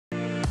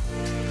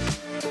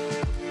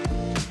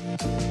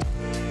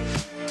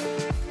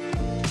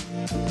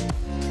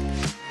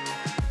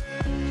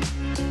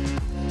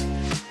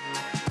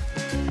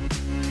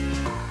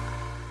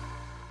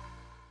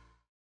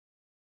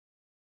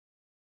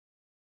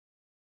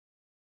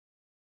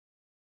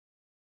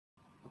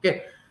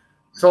Okay,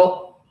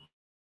 so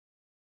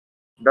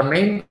the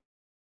main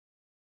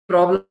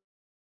problem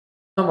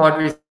what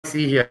we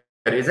see here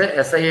is a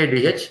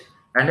SIADH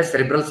and a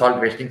cerebral salt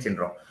wasting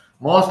syndrome.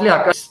 Mostly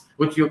occurs,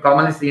 which you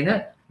commonly see in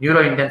a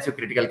neuro-intensive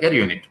critical care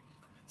unit.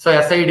 So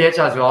SIADH,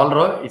 as you all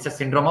know, it's a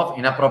syndrome of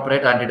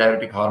inappropriate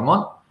antidiuretic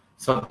hormone.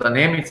 So the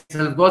name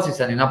itself goes,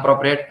 it's an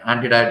inappropriate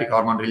antidiuretic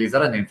hormone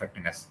releaser and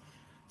infectiveness.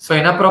 So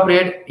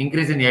inappropriate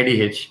increase in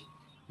ADH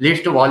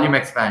leads to volume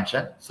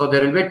expansion. So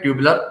there will be a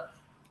tubular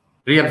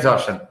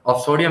reabsorption of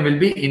sodium will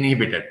be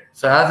inhibited.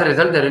 So as a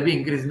result, there will be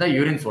increase in the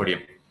urine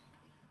sodium.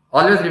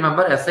 Always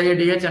remember,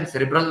 SIADH and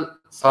cerebral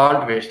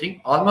salt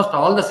wasting, almost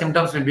all the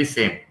symptoms will be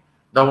same.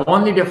 The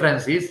only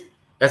difference is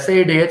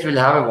SIADH will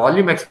have a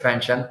volume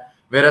expansion,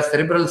 whereas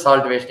cerebral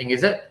salt wasting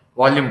is a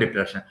volume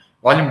depletion.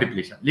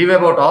 Leave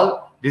about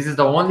all. This is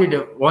the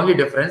only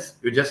difference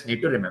you just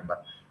need to remember.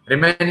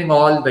 Remaining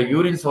all, the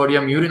urine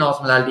sodium, urine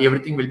osmolality,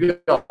 everything will be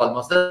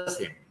almost the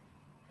same.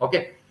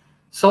 Okay.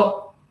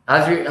 So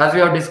as we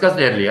have discussed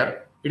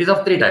earlier, it is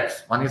of three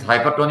types. One is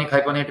hypertonic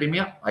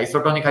hyponatremia,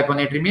 isotonic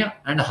hyponatremia,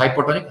 and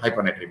hypotonic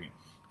hyponatremia.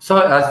 So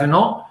as you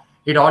know,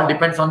 it all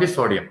depends on the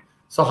sodium.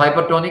 So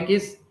hypertonic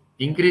is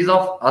increase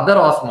of other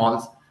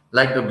osmoles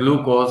like the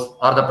glucose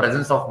or the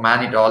presence of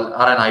mannitol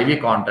or an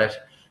IV contrast,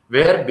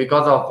 where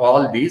because of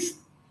all these,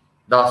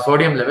 the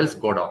sodium levels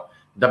go down.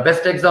 The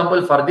best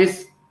example for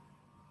this,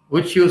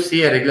 which you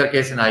see a regular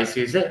case in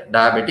ICU, is a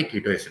diabetic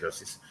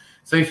ketoacidosis.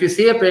 So if you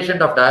see a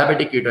patient of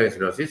diabetic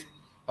ketoacidosis,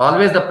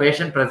 always the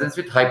patient presents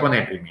with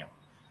hyponatremia.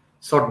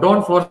 So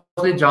don't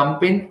forcefully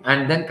jump in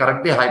and then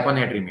correct the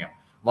hyponatremia.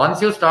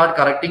 Once you start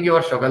correcting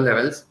your sugar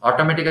levels,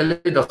 automatically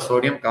the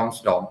sodium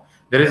comes down.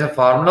 There is a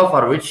formula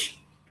for which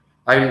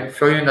I will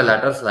show you in the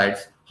later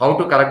slides how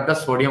to correct the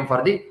sodium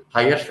for the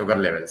higher sugar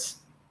levels.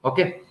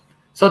 Okay.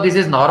 So this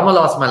is normal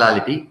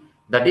osmolality.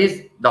 That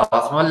is, the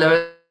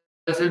osmolar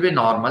levels will be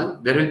normal.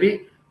 There will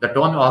be the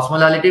tone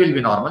osmolality will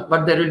be normal,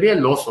 but there will be a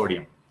low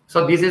sodium.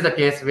 So this is a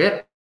case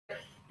where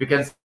you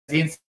can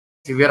see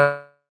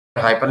severe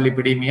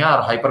hyperlipidemia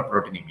or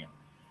hyperproteinemia.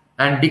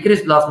 And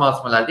decreased plasma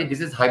osmolality, this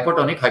is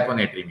hypotonic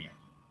hyponatremia.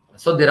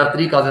 So there are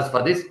three causes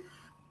for this.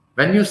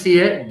 When you see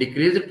a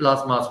decreased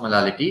plasma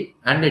osmolality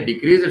and a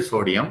decreased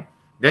sodium,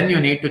 then you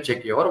need to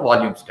check your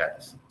volume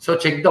status. So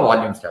check the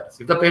volume status.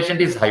 If the patient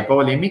is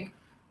hypovolemic,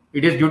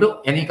 it is due to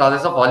any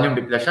causes of volume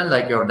depletion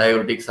like your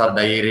diuretics or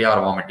diarrhea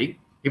or vomiting.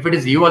 If it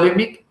is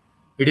euvolemic,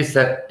 it is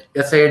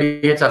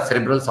SIADH or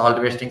cerebral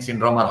salt wasting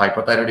syndrome or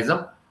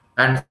hypothyroidism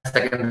and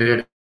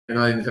secondary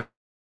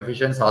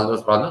insufficiency, all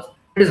those problems.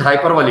 It is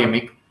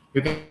hypervolemic.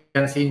 You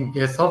can see in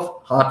case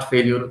of heart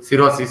failure,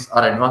 cirrhosis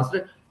or advanced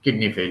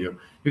kidney failure.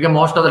 You can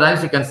most of the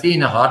times you can see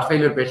in a heart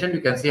failure patient,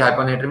 you can see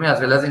hyponatremia as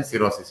well as in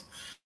cirrhosis.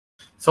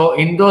 So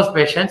in those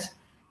patients,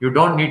 you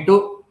don't need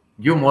to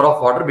give more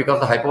of water because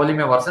the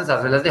hypovolemia worsens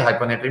as well as the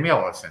hyponatremia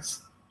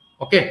worsens.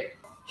 Okay.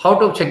 How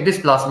to check this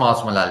plasma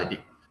osmolality?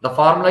 The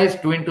formula is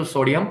 2 into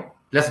sodium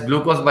plus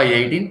glucose by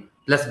 18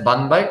 plus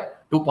bun by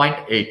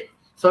 2.8.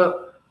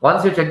 So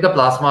once you check the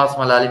plasma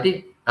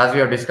osmolality, as we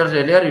have discussed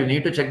earlier, you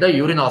need to check the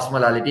urine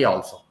osmolality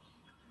also.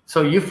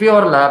 So if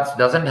your labs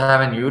doesn't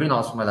have an urine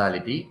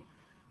osmolality,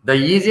 the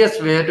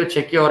easiest way to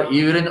check your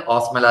urine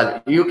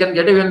osmolality, you can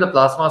get even the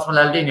plasma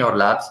osmolality in your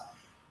labs,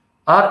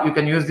 or you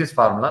can use this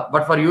formula.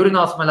 But for urine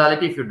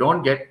osmolality, if you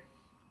don't get,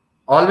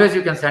 always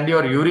you can send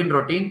your urine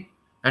routine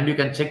and you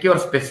can check your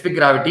specific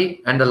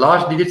gravity, and the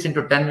last digits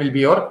into 10 will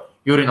be your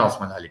urine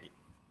osmolality.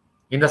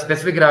 In the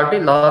specific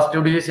gravity, last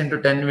 2 digits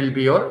into 10 will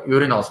be your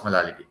urine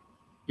osmolality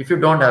if you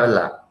don't have a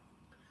lab.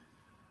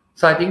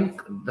 So I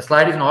think the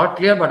slide is not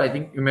clear, but I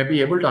think you may be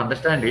able to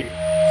understand it.